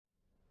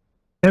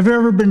Have you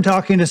ever been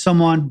talking to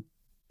someone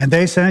and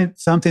they said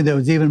something that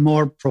was even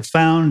more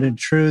profound and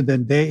true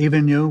than they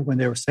even knew when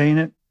they were saying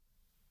it?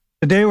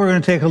 Today, we're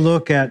going to take a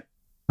look at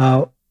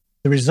the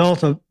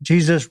result of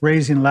Jesus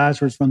raising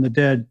Lazarus from the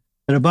dead,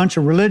 that a bunch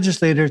of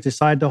religious leaders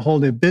decided to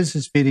hold a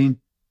business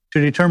meeting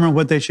to determine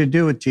what they should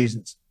do with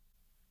Jesus.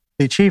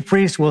 The chief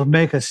priest will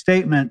make a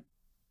statement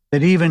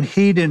that even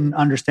he didn't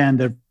understand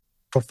the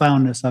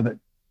profoundness of it.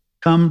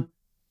 Come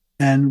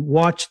and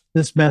watch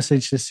this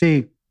message to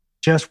see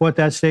just what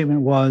that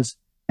statement was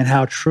and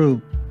how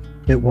true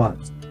it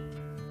was.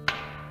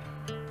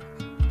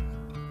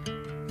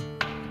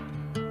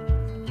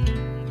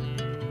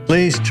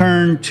 Please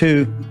turn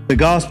to the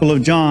Gospel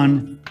of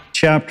John,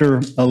 chapter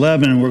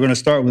 11. We're going to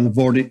start with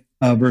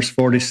verse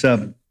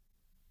 47.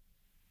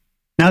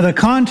 Now, the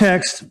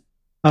context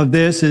of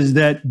this is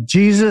that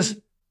Jesus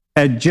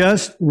had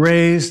just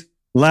raised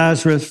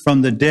Lazarus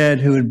from the dead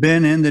who had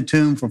been in the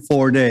tomb for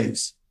 4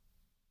 days.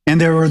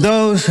 And there were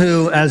those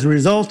who, as a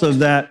result of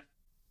that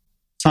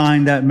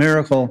sign, that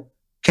miracle,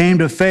 came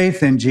to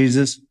faith in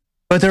Jesus.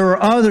 But there were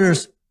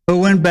others who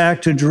went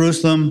back to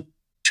Jerusalem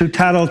to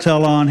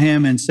tattletale on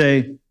him and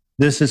say,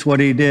 this is what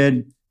he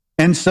did.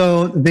 And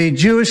so the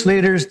Jewish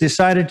leaders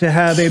decided to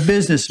have a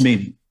business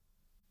meeting.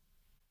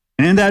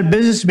 And in that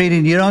business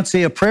meeting, you don't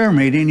see a prayer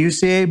meeting, you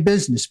see a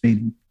business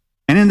meeting.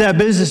 And in that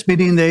business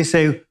meeting, they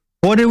say,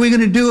 what are we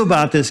going to do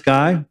about this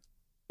guy?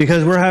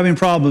 Because we're having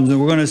problems,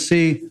 and we're going to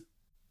see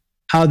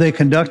how they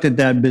conducted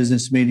that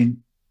business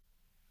meeting.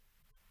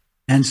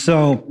 And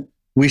so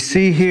we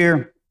see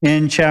here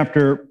in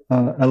chapter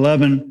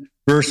 11,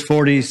 verse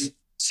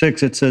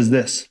 46, it says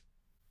this,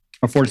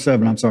 or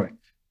 47, I'm sorry.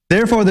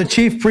 Therefore, the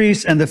chief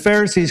priests and the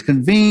Pharisees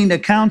convened a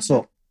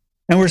council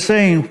and were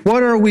saying,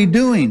 what are we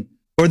doing?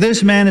 For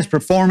this man is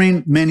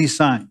performing many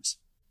signs.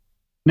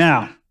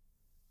 Now,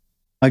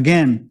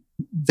 again,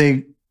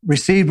 they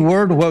received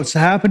word of what's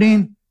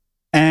happening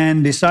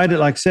and decided,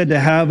 like I said, to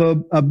have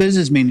a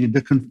business meeting,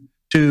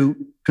 to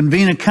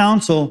convene a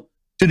council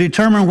to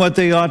determine what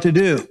they ought to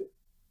do.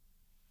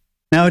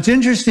 Now, it's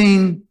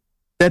interesting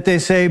that they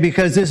say,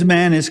 because this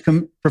man is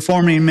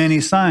performing many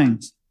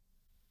signs.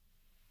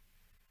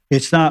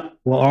 It's not,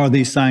 well, are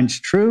these signs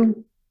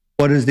true?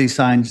 What does these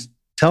signs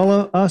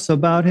tell us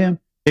about him?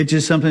 It's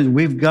just something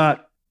we've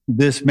got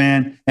this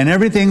man and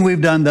everything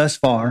we've done thus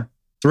far,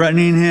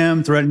 threatening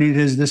him, threatening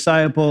his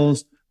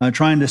disciples,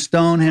 trying to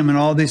stone him, and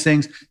all these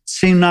things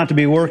seem not to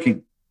be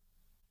working.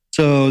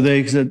 So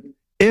they said,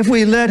 if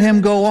we let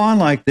him go on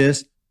like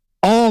this,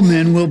 all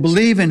men will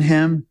believe in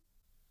him,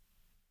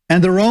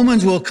 and the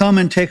Romans will come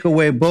and take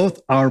away both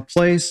our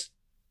place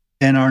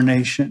and our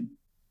nation.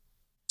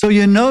 So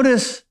you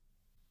notice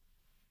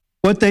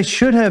what they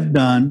should have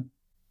done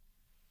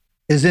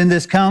is in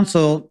this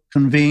council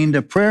convened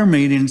a prayer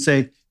meeting and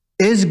say,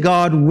 is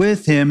God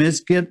with him?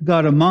 Is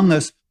God among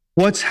us?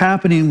 What's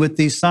happening with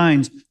these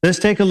signs? Let's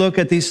take a look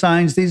at these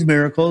signs, these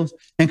miracles,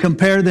 and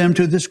compare them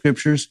to the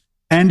scriptures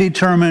and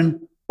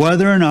determine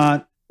whether or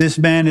not this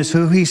man is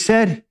who he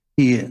said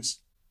he is.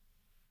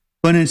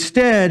 But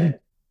instead,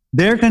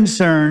 they're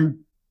concerned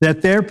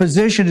that their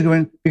position is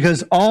going,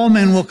 because all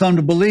men will come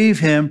to believe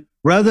him,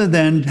 rather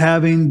than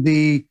having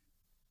the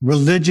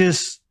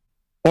religious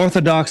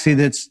orthodoxy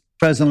that's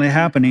presently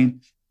happening.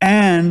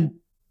 And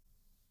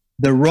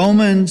the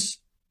Romans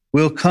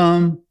will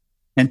come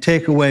and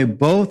take away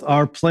both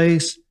our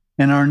place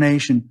and our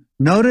nation.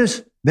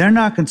 Notice they're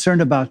not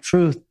concerned about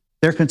truth.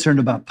 They're concerned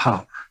about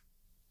power.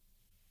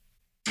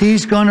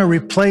 He's going to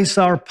replace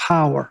our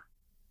power.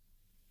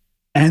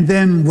 And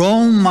then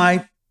Rome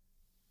might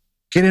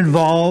get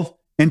involved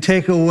and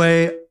take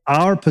away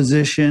our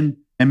position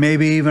and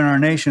maybe even our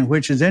nation,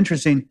 which is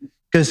interesting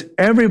because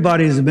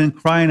everybody has been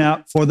crying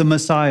out for the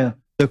Messiah,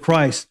 the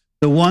Christ,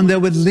 the one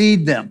that would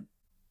lead them.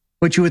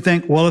 Which you would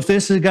think, well, if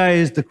this guy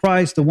is the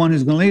Christ, the one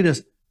who's going to lead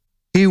us,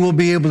 he will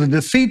be able to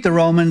defeat the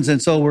Romans,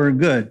 and so we're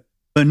good.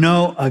 But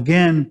no,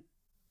 again,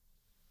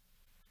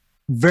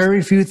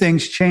 very few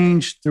things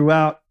change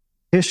throughout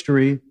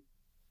history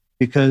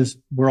because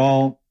we're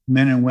all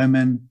men and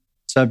women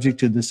subject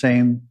to the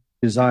same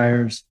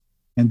desires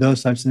and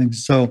those types of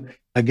things. So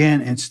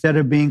again, instead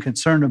of being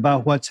concerned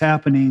about what's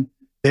happening,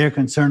 they're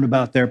concerned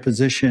about their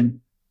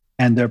position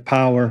and their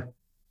power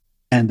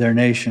and their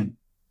nation.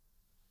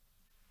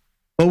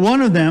 But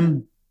one of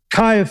them,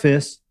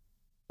 Caiaphas,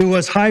 who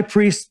was high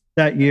priest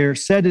that year,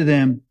 said to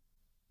them,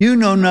 you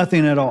know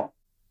nothing at all.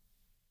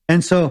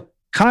 And so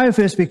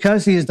Caiaphas,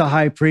 because he is the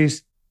high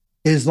priest,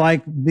 is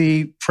like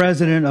the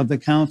president of the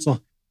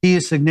council. He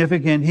is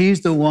significant.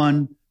 He's the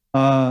one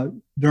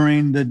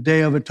during the Day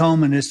of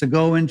Atonement is to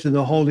go into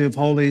the Holy of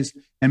Holies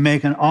and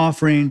make an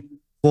offering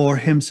for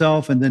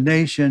himself and the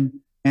nation.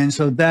 And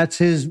so that's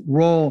his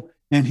role.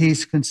 And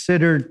he's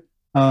considered,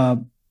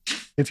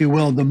 if you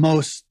will, the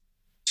most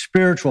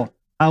spiritual.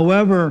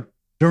 However,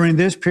 during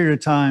this period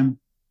of time,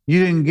 you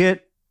didn't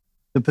get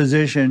the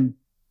position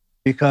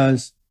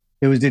because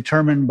it was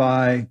determined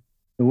by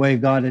the way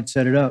God had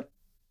set it up.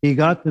 He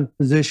got the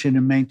position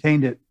and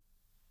maintained it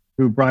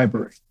through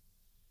bribery.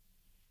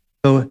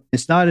 So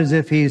it's not as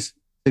if he's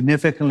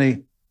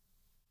significantly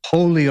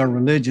holy or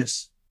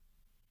religious.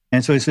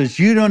 And so he says,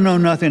 you don't know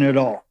nothing at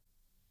all.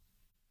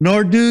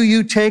 Nor do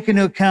you take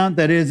into account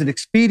that it is an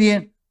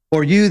expedient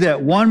for you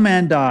that one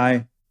man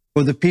die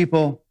for the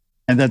people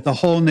and that the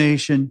whole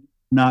nation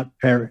not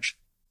perish.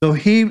 So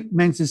he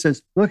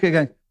says, look,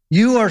 guys,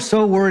 you are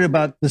so worried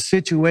about the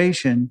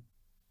situation.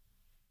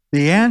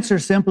 The answer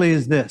simply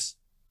is this,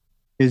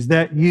 is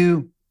that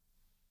you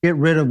get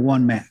rid of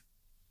one man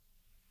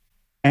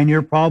and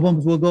your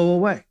problems will go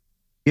away.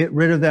 Get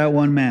rid of that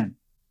one man.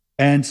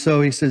 And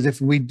so he says, if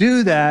we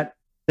do that,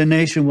 the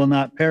nation will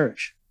not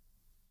perish.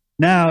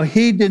 Now,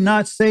 he did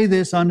not say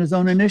this on his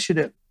own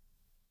initiative,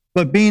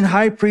 but being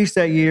high priest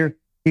that year,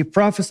 he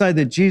prophesied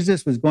that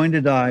Jesus was going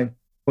to die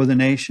for the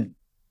nation.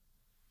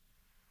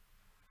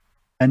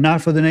 And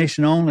not for the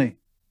nation only,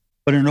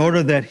 but in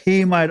order that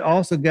he might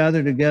also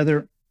gather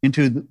together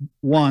into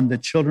one, the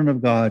children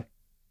of God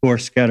who are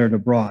scattered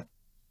abroad.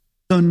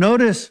 So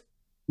notice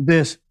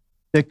this,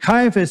 that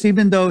Caiaphas,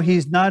 even though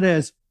he's not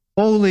as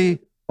holy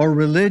or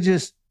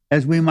religious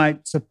as we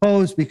might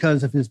suppose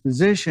because of his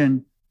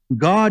position,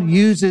 God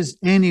uses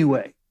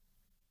anyway.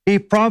 He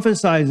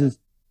prophesies.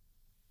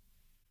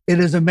 It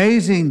is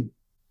amazing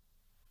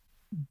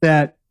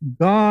that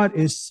God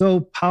is so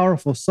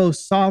powerful, so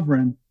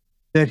sovereign,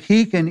 that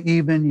he can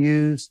even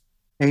use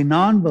a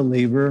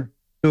non-believer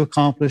to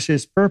accomplish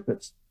his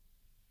purpose.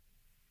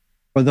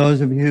 For those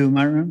of you who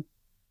might remember,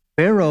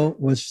 Pharaoh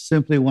was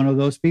simply one of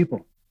those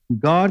people.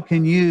 God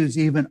can use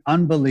even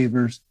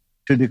unbelievers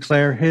to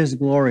declare his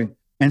glory.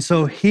 And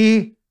so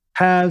he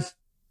has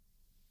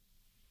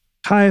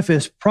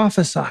Caiaphas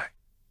prophesy,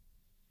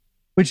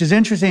 which is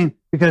interesting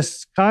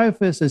because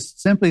Caiaphas is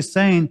simply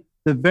saying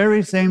the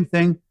very same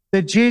thing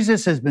that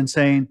Jesus has been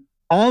saying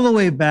all the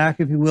way back,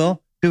 if you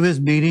will, to his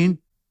meeting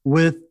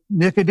with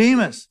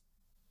Nicodemus.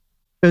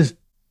 Because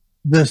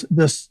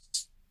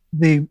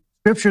the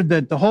scripture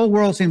that the whole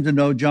world seems to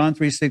know, John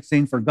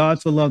 3:16, for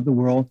God so loved the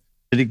world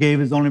that he gave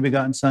his only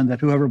begotten son,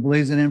 that whoever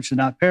believes in him should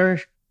not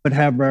perish, but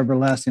have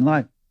everlasting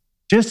life.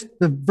 Just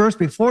the verse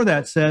before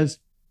that says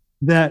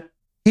that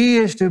he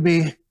is to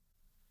be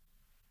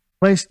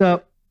placed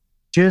up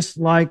just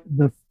like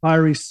the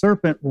fiery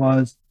serpent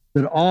was,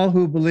 that all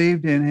who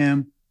believed in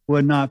him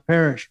would not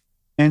perish.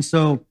 And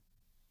so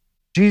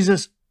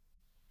Jesus,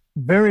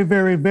 very,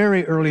 very,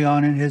 very early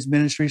on in his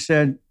ministry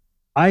said,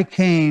 I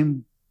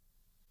came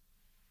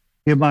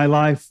to give my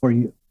life for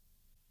you.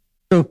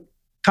 So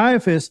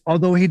Caiaphas,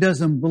 although he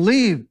doesn't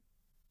believe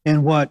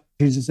in what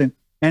Jesus said,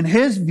 and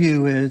his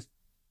view is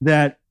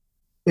that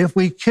if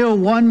we kill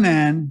one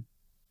man,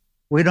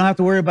 we don't have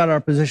to worry about our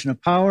position of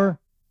power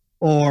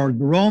or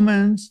the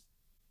Romans,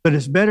 but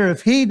it's better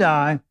if he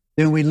die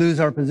than we lose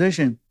our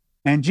position.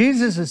 And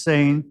Jesus is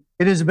saying,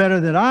 it is better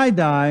that I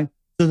die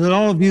so that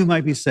all of you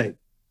might be saved.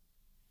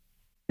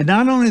 And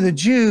not only the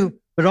Jew,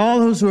 but all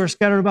those who are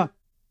scattered about.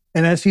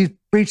 And as he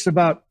preached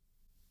about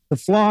the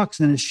flocks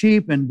and his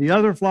sheep and the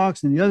other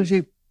flocks and the other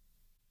sheep,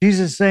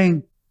 Jesus is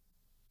saying,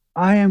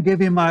 I am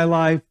giving my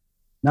life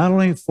not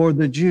only for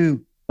the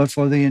Jew, but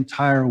for the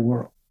entire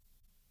world.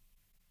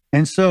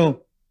 And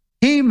so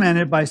he meant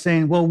it by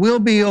saying, well, we'll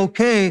be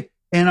okay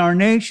in our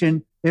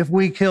nation if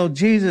we kill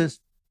Jesus.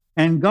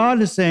 And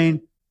God is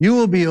saying, you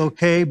will be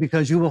okay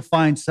because you will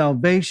find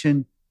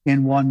salvation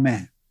in one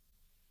man.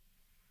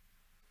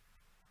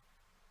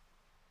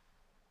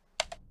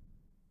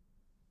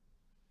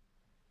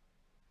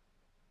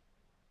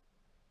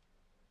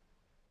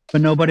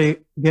 But nobody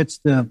gets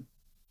the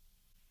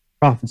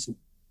prophecy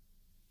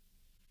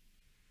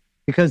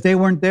because they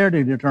weren't there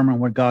to determine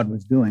what God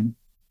was doing.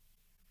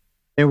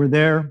 They were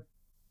there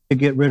to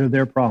get rid of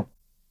their problem.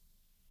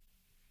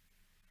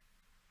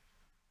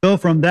 So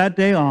from that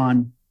day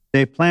on,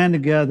 they planned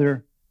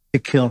together to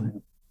kill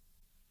him.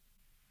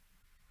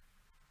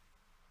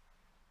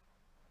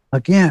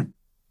 Again,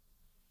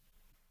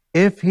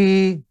 if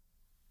he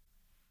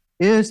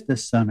is the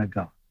Son of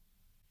God,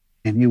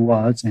 and he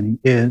was, and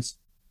he is,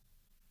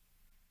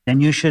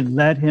 then you should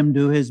let him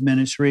do his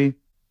ministry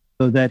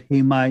so that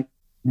he might.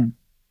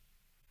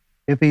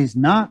 If he's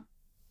not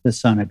the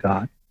Son of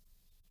God,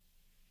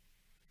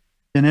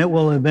 then it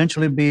will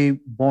eventually be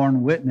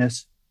borne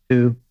witness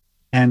to,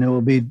 and it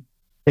will be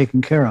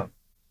taken care of.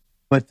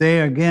 But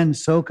they are, again,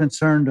 so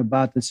concerned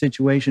about the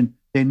situation,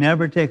 they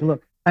never take a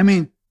look. I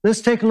mean, let's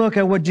take a look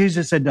at what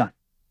Jesus had done.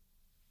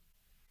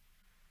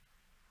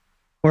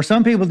 For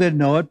some people didn't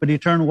know it, but he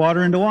turned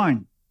water into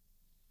wine.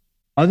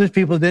 Other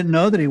people didn't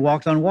know that he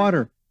walked on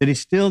water, that he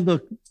stilled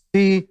the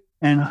sea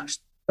and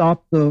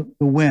stopped the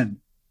wind.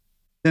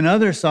 Then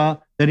others saw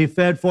that he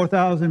fed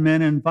 4,000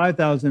 men and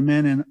 5,000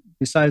 men, and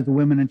besides the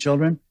women and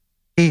children.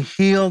 He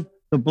healed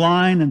the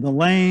blind and the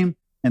lame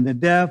and the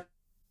deaf.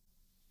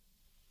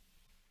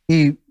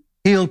 He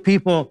healed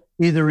people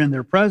either in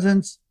their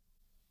presence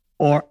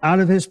or out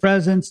of his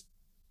presence.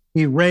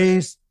 He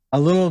raised a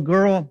little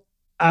girl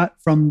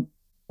from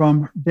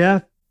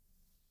death,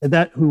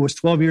 who was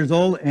 12 years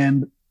old,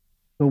 and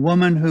the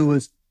woman who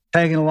was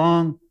tagging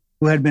along,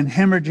 who had been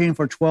hemorrhaging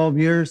for 12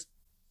 years,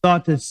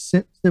 thought to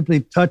simply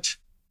touch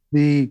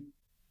the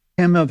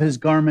hem of his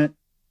garment,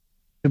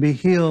 to be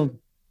healed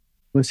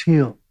was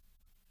healed.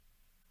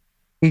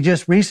 He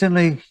just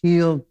recently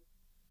he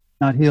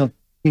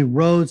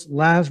rose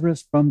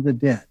Lazarus from the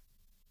dead.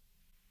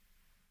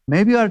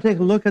 Maybe you ought to take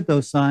a look at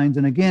those signs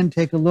and again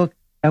take a look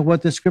at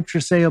what the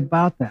scriptures say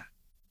about that.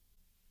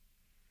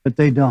 But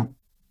they don't.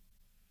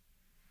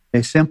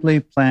 They simply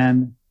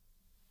plan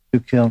to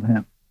kill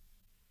him.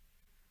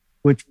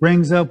 Which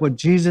brings up what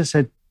Jesus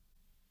had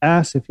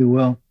asked, if you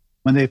will,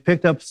 when they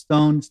picked up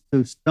stones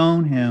to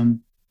stone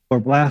him for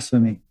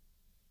blasphemy.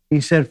 He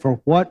said, for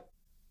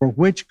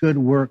which good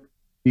work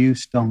do you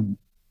stone me?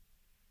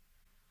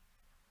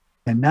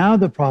 And now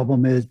the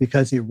problem is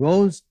because he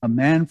rose a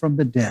man from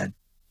the dead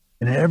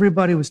and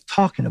everybody was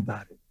talking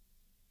about it,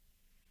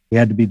 he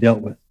had to be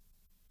dealt with.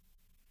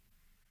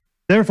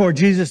 Therefore,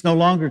 Jesus no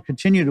longer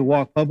continued to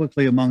walk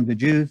publicly among the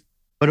Jews,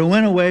 but he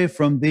went away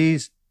from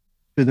these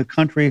to the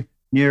country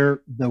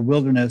near the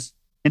wilderness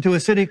into a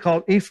city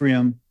called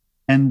Ephraim,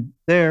 and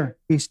there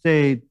he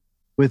stayed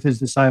with his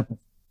disciples.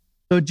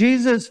 So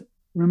Jesus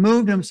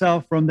removed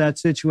himself from that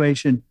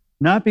situation,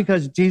 not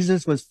because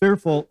Jesus was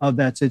fearful of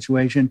that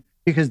situation,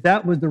 because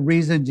that was the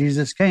reason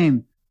Jesus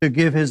came, to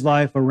give his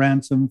life a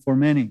ransom for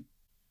many.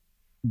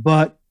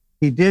 But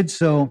he did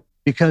so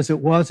because it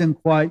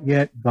wasn't quite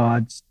yet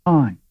God's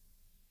time.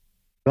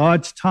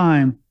 God's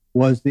time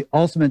was the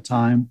ultimate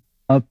time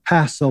of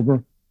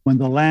Passover, when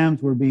the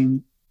lambs were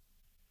being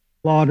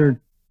slaughtered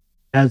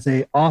as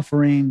an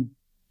offering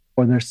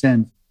for their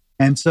sins.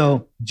 And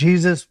so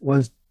Jesus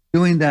was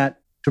doing that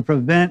to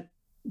prevent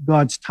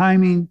God's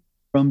timing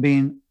from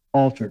being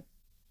altered.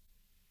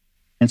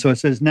 And so it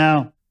says,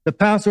 now the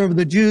Passover of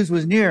the Jews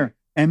was near,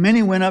 and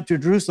many went up to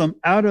Jerusalem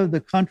out of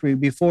the country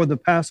before the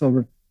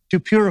Passover to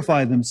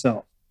purify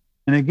themselves.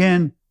 And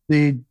again,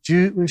 the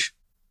Jewish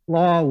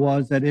law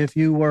was that if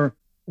you were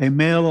a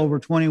male over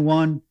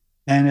 21,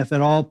 and if at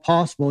all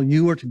possible,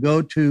 you were to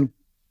go to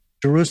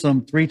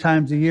Jerusalem 3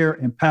 times a year,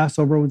 and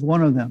Passover was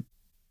one of them.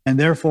 And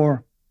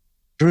therefore,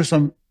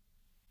 Jerusalem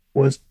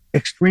was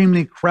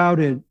extremely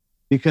crowded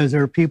because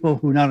there were people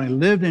who not only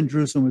lived in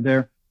Jerusalem were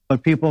there,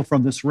 but people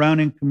from the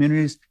surrounding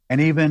communities,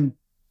 and even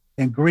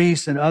in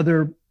Greece and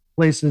other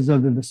places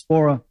of the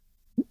diaspora,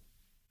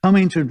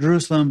 coming to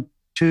Jerusalem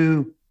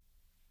to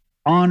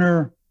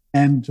honor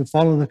and to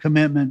follow the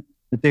commitment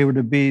that they were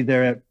to be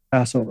there at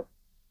Passover.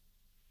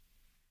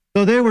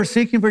 So they were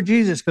seeking for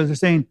Jesus because they're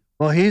saying,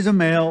 well, he's a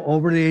male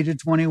over the age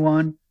of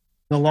 21.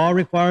 The law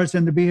requires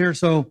him to be here.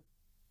 So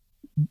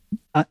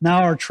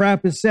now our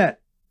trap is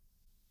set.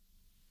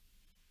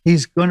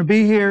 He's going to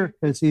be here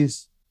because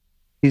he's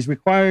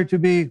required to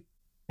be,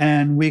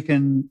 and we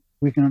can.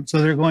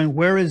 So they're going,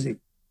 where is he?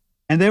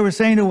 And they were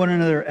saying to one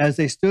another as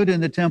they stood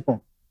in the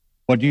temple,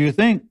 what do you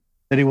think?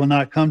 That he will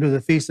not come to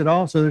the feast at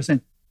all? So they're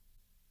saying,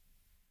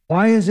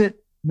 why is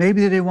it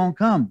maybe that he won't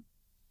come?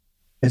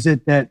 Is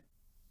it that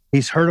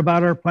he's heard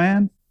about our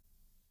plans?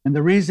 And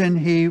the reason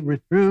he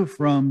withdrew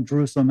from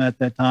Jerusalem at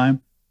that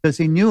time, because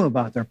he knew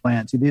about their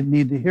plans. He didn't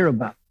need to hear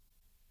about it.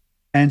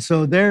 And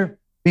so they're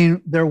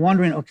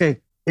wondering, okay,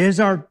 is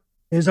our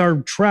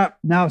trap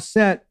now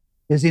set?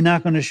 Is he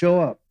not going to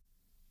show up?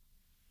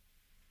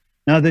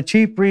 Now the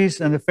chief priests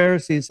and the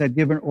Pharisees had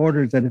given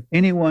orders that if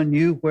anyone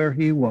knew where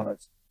he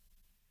was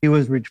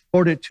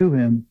reported to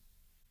him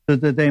so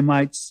that they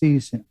might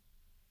seize him.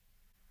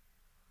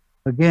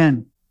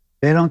 Again,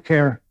 they don't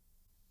care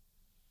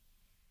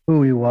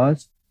who he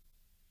was.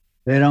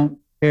 They don't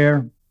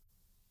care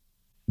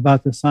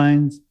about the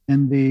signs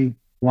and the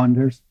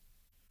wonders.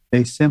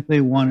 They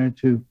simply wanted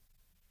to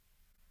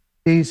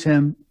seize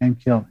him and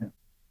kill him.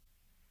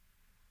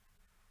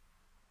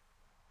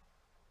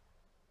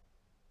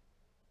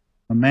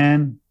 A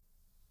man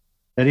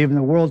that even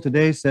the world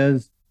today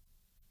says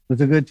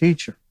was a good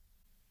teacher.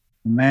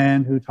 A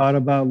man who taught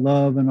about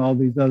love and all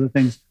these other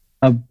things.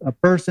 A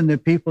person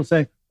that people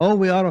say, oh,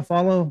 we ought to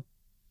follow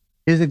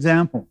his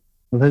example.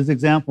 Well, his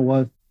example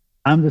was,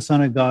 I'm the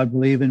Son of God,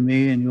 believe in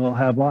me and you will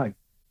have life.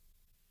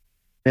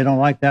 They don't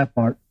like that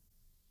part.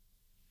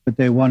 But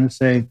they want to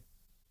say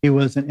he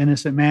was an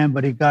innocent man,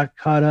 but he got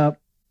caught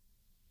up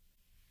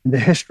in the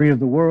history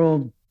of the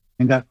world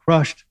and got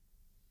crushed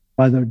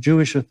by the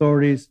Jewish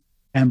authorities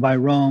and by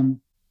Rome.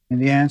 And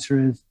the answer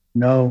is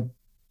no,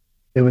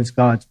 it was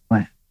God's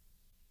plan.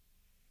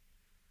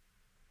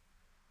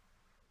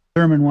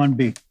 Sermon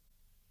 1B.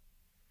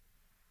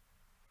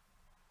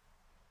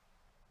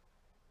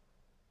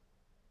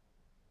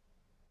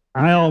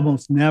 I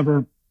almost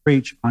never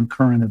preach on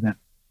current events.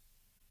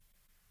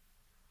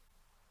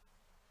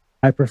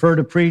 I prefer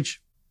to preach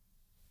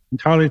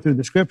entirely through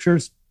the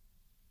scriptures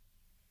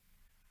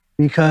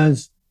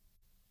because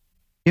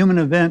human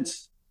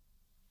events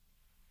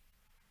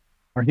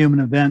are human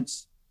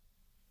events,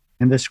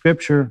 and the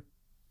scripture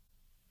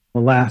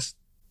will last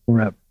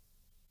forever.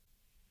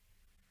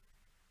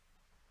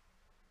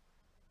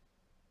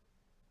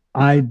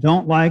 I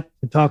don't like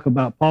to talk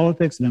about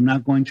politics, and I'm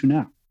not going to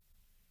now.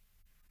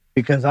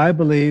 Because I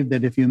believe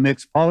that if you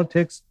mix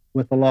politics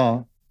with the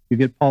law, you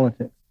get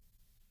politics.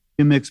 If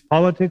you mix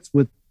politics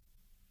with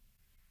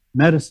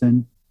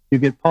medicine, you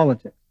get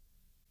politics.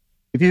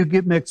 If you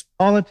get mixed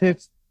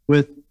politics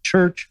with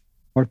church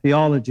or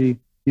theology,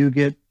 you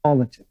get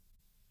politics.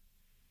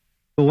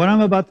 But what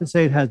I'm about to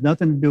say, it has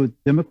nothing to do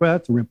with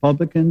Democrats or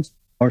Republicans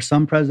or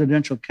some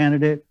presidential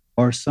candidate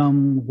or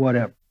some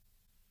whatever.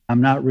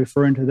 I'm not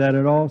referring to that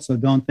at all, so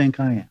don't think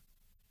I am.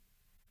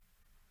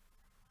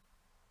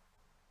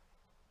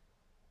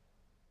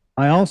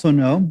 I also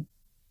know,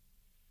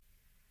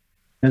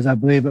 as I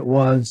believe it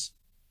was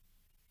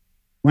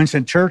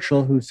Winston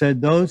Churchill who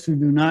said, those who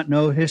do not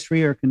know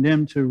history are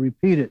condemned to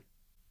repeat it.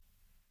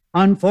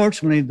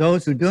 Unfortunately,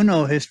 those who do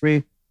know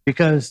history,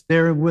 because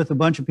they're with a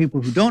bunch of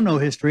people who don't know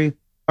history,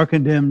 are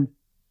condemned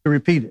to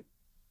repeat it.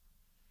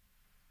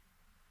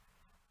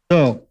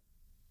 So,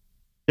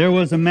 there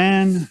was a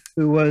man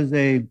who was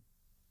a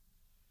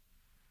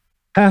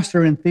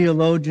pastor and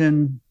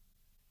theologian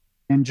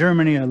in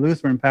Germany, a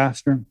Lutheran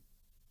pastor,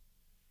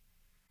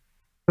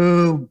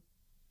 who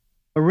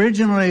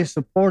originally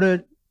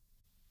supported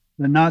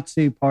the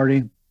Nazi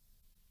Party,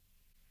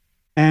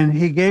 and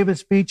he gave a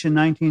speech in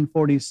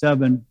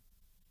 1947,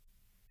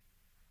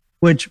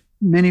 which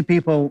many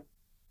people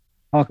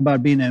talk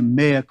about being a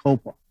mea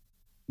culpa.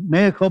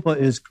 Mea culpa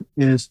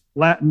is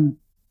Latin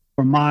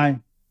for my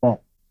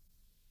fault.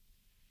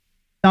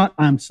 Not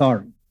I'm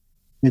sorry,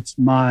 it's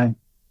my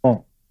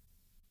fault.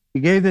 He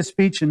gave this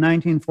speech in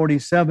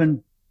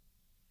 1947,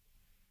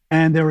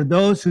 and there were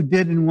those who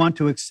didn't want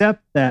to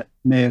accept that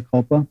mea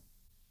culpa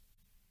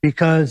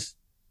because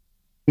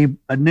he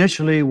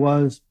initially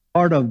was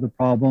part of the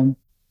problem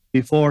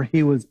before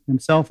he was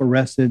himself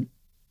arrested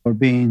for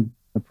being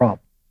the problem.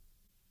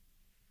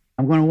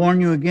 I'm going to warn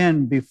you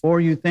again,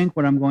 before you think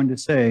what I'm going to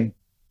say,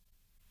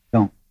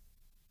 don't.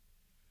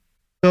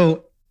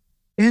 So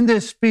in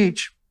this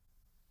speech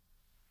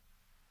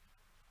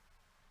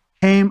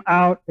came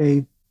out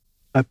a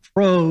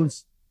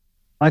prose,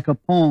 like a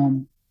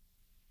poem,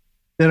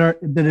 that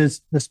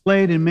is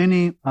displayed in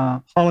many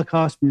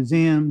Holocaust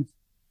museums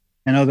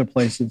and other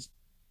places.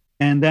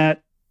 And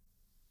that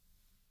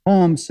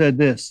poem said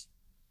this: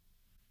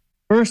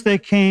 first they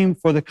came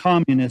for the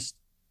communists,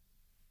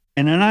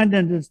 and then I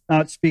did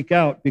not speak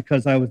out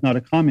because I was not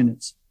a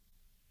communist.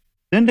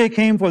 Then they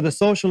came for the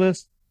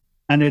socialists,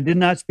 and I did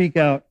not speak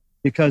out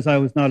because I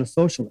was not a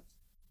socialist.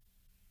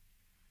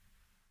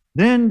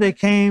 Then they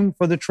came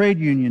for the trade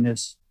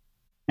unionists,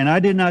 and I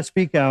did not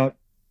speak out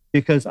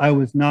because I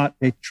was not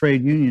a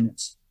trade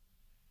unionist.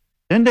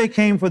 Then they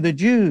came for the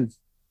Jews,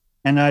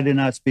 and I did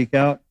not speak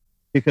out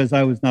because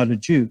I was not a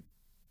Jew.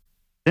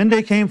 Then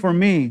they came for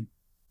me,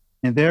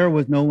 and there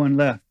was no one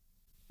left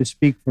to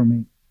speak for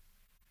me.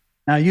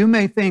 Now, you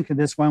may think, and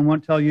this one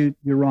won't tell you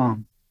you're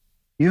wrong.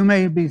 You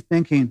may be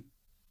thinking,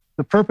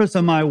 the purpose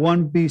of my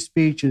 1B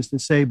speech is to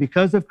say,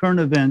 because of current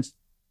events,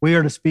 we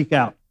are to speak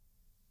out.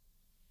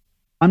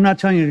 I'm not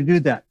telling you to do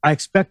that. I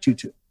expect you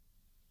to.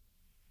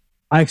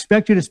 I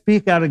expect you to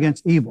speak out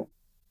against evil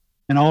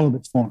in all of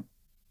its forms.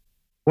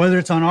 Whether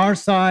it's on our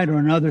side or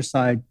another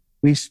side,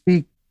 we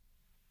speak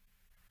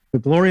the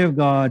glory of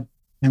God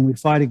and we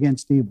fight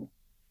against evil.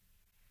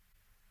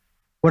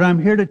 What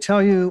I'm here to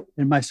tell you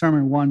in my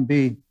sermon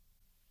 1B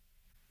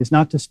is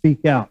not to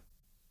speak out.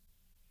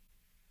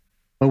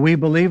 But we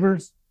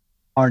believers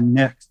are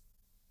next.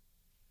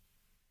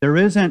 There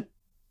isn't,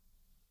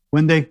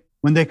 when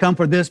they come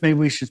for this, maybe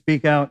we should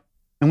speak out.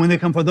 And when they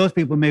come for those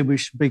people, maybe we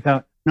should speak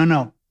out.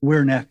 No,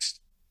 we're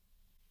next.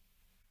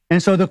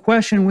 And so the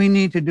question we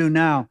need to do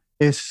now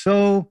is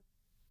so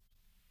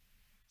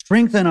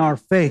strengthen our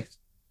faith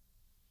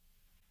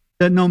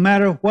that no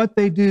matter what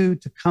they do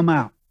to come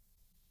out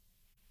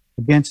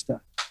against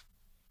us,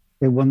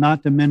 it will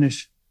not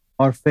diminish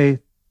our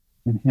faith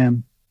in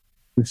Him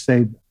who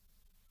saved us.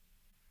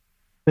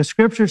 The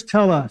scriptures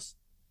tell us,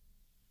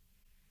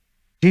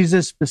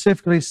 Jesus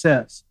specifically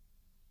says,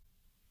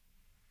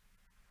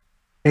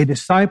 a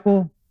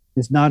disciple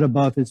is not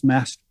above his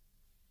master.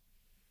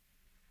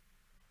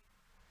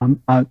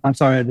 I'm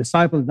sorry, a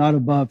disciple is not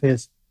above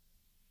his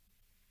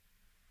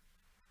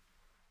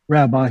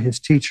rabbi, his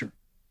teacher.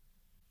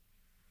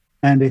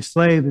 And a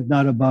slave is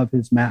not above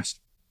his master.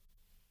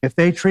 If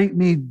they treat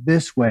me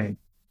this way,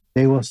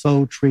 they will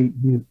so treat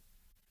you.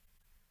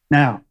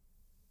 Now,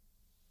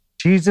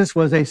 Jesus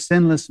was a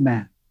sinless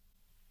man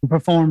who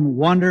performed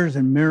wonders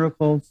and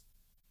miracles.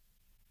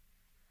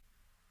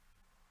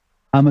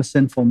 I'm a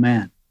sinful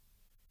man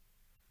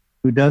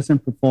who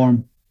doesn't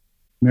perform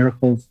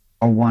miracles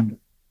or wonders.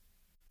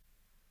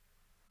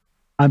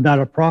 I'm not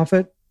a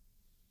prophet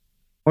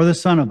or the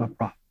son of a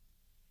prophet,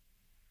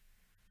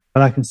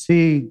 but I can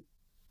see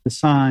the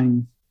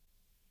signs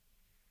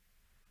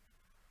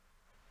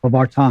of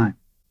our time.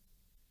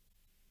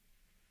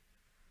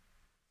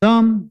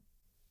 Some,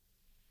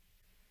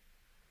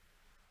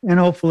 and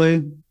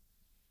hopefully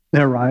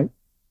they're right,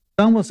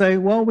 some will say,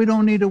 well, we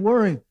don't need to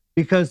worry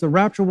because the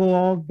rapture will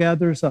all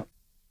gather us up.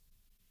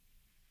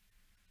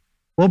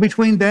 Well,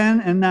 between then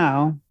and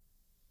now,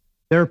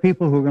 there are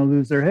people who are going to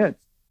lose their heads,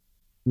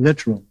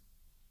 literally.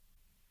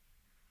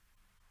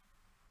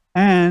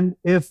 And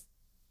if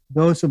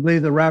those who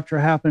believe the rapture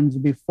happens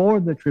before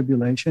the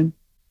tribulation,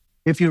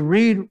 if you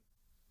read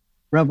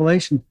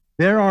Revelation,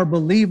 there are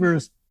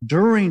believers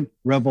during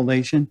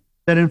Revelation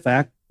that in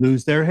fact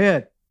lose their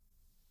head.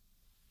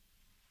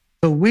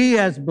 So we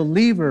as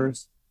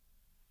believers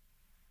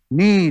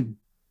need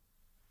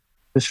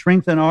to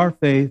strengthen our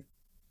faith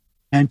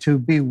and to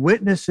be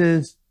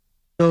witnesses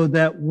so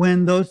that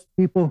when those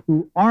people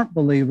who aren't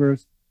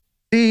believers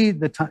see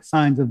the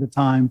signs of the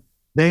time,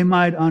 they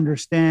might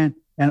understand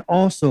and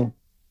also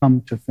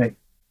come to faith.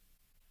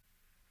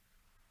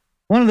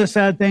 One of the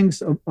sad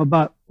things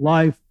about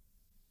life,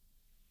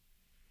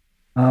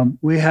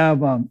 we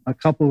have a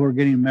couple who are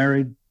getting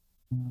married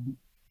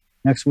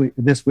this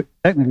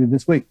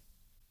week.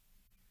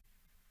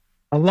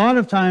 A lot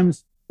of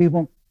times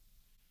people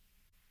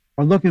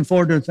are looking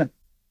forward to it saying,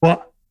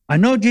 well, I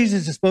know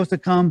Jesus is supposed to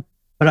come,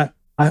 but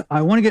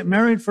I want to get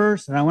married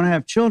first, and I want to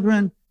have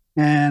children,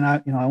 and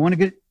I want to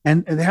get,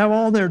 and they have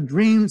all their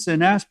dreams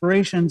and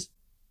aspirations,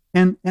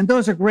 and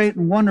those are great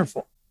and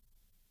wonderful.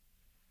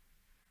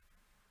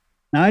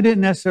 Now, I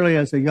didn't necessarily,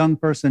 as a young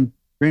person,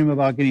 dream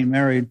about getting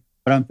married,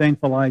 but I'm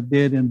thankful I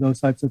did, and those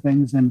types of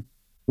things, and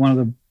one of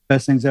the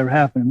best things that ever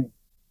happened to me.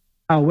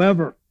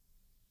 However,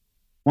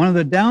 one of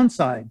the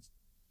downsides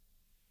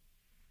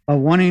of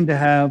wanting to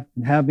have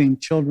and having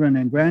children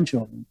and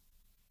grandchildren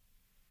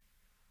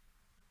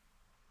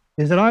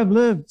is that I've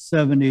lived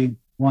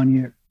 71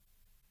 years.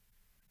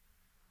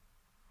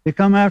 They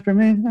come after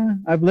me,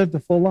 I've lived a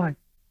full life.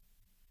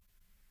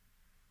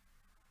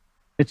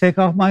 They take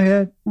off my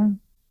head. A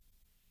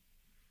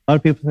lot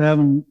of people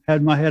haven't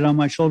had my head on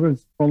my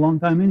shoulders for a long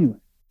time anyway.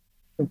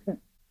 It's okay.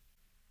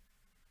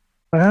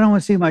 But I don't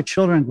want to see my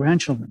children and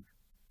grandchildren.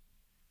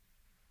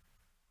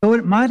 So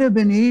it might have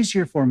been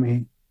easier for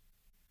me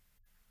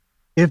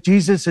if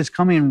Jesus is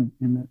coming,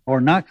 or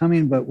not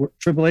coming, but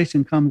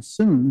tribulation comes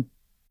soon,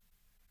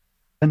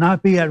 to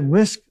not be at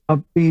risk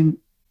of being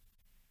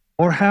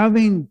or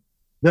having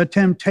the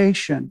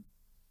temptation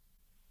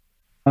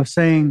of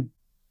saying,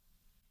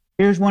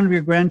 here's one of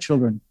your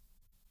grandchildren.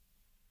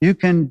 You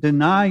can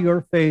deny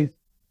your faith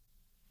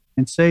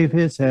and save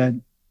his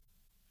head,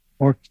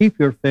 or keep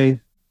your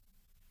faith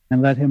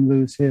and let him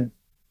lose his.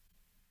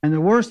 And the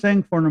worst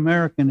thing for an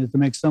American is to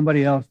make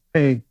somebody else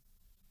pay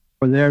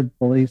for their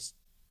beliefs.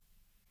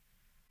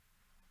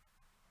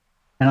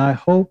 And I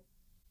hope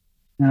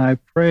and I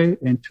pray,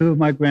 and two of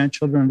my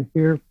grandchildren are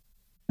here,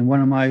 and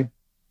one of my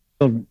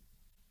children,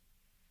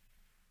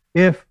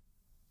 if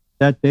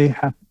that day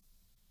happens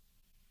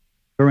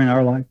during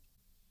our life,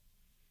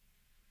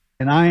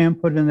 and I am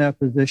put in that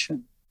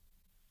position,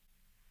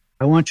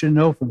 I want you to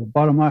know from the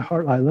bottom of my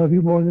heart, I love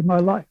you more than my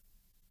life.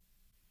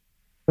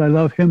 But I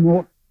love him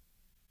more.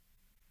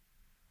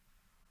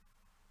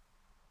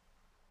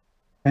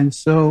 And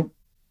so,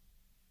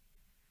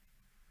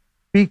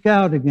 speak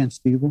out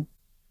against evil.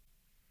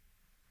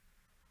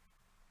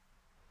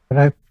 But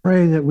I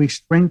pray that we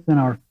strengthen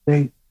our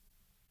faith,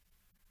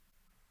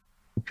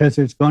 because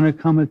there's going to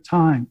come a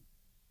time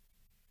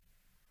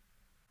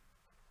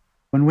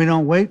when we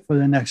don't wait for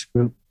the next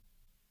group.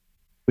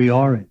 We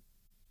are it.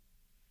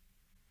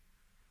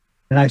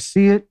 And I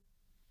see it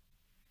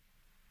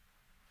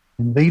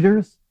in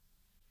leaders.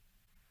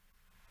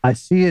 I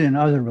see it in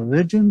other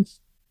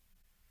religions.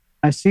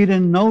 I see it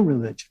in no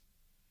religion.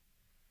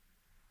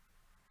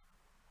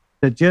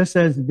 That just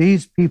as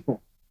these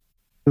people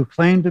who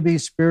claim to be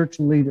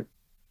spiritual leaders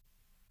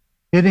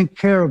didn't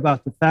care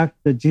about the fact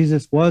that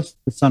Jesus was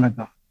the Son of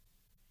God,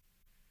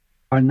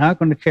 are not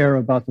going to care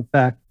about the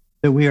fact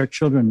that we are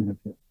children of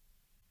his.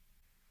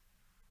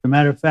 As a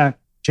matter of fact,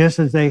 just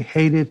as they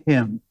hated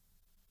him,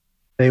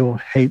 they will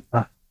hate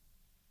us.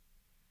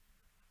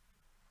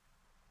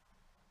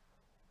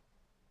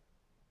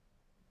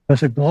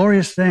 That's a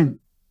glorious thing.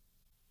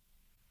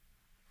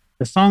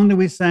 The song that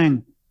we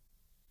sang,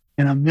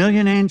 and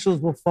 1,000,000 angels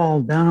will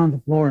fall down on the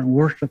floor and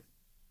worship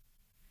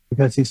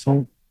because he's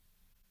holy.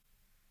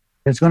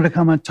 There's going to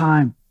come a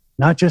time,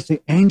 not just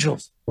the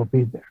angels will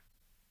be there,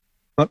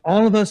 but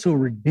all of us who are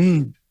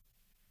redeemed.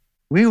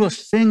 We will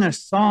sing a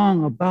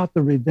song about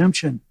the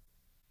redemption,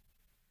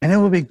 and it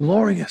will be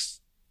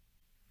glorious.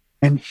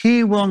 And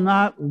he will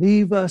not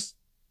leave us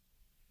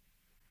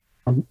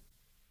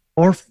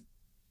orphan.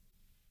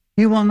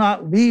 He will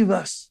not leave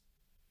us.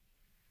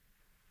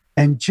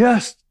 And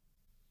just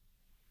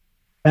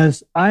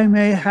as I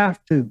may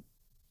have to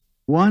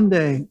one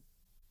day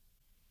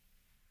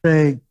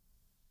say,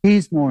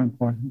 he's more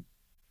important,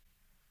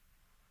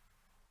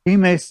 he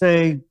may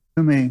say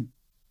to me,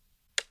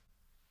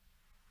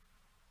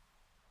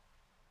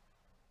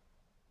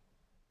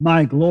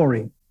 my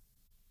glory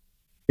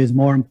is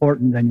more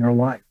important than your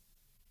life.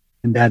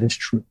 And that is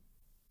true.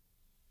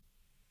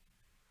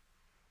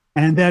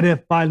 And that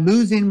if by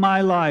losing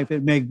my life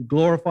it may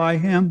glorify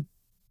him,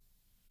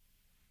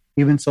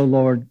 even so,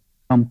 Lord,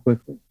 come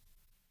quickly.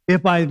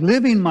 If by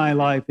living my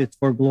life it's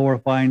for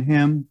glorifying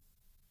him,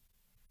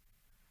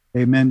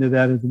 amen to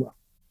that as well.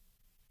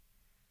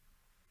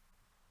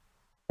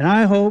 And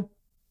I hope,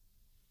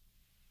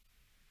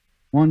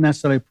 won't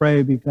necessarily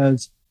pray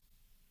because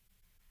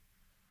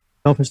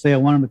selfishly I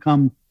want him to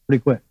come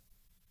pretty quick.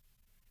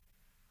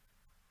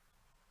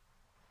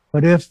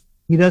 But if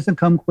he doesn't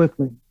come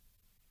quickly.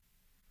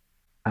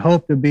 I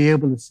hope to be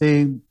able to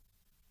see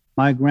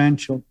my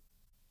grandchildren,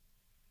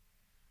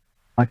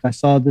 like I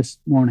saw this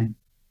morning,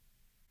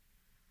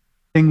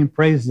 singing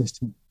praises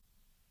to him,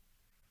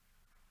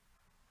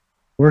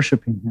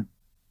 worshiping him,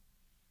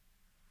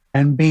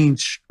 and being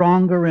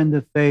stronger in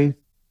the faith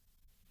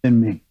than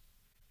me,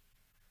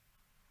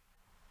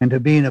 and to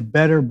being a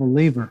better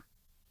believer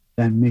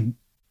than me.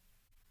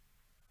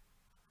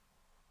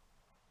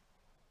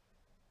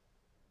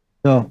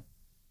 So,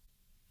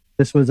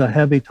 this was a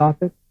heavy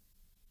topic,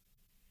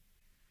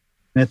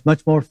 and it's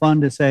much more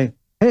fun to say,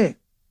 hey,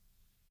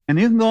 and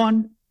you can go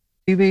on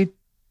TV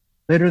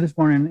later this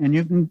morning,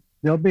 and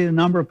there'll be a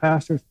number of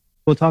pastors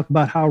who will talk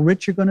about how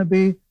rich you're going to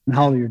be, and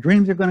how your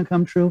dreams are going to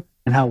come true,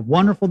 and how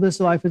wonderful this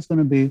life is going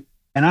to be.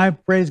 And I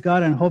praise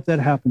God and hope that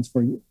happens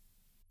for you.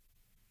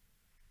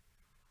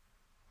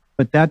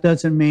 But that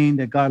doesn't mean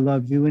that God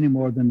loves you any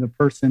more than the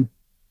person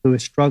who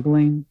is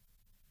struggling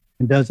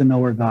and doesn't know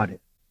where God is.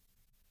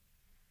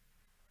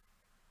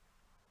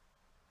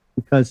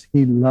 Because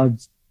he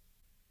loves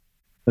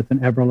with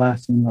an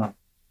everlasting love.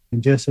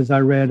 And just as I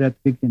read at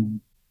the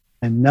beginning,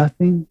 and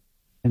nothing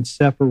can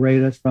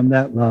separate us from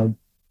that love,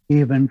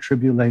 even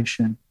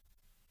tribulation.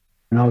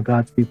 And all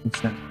God's people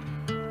said.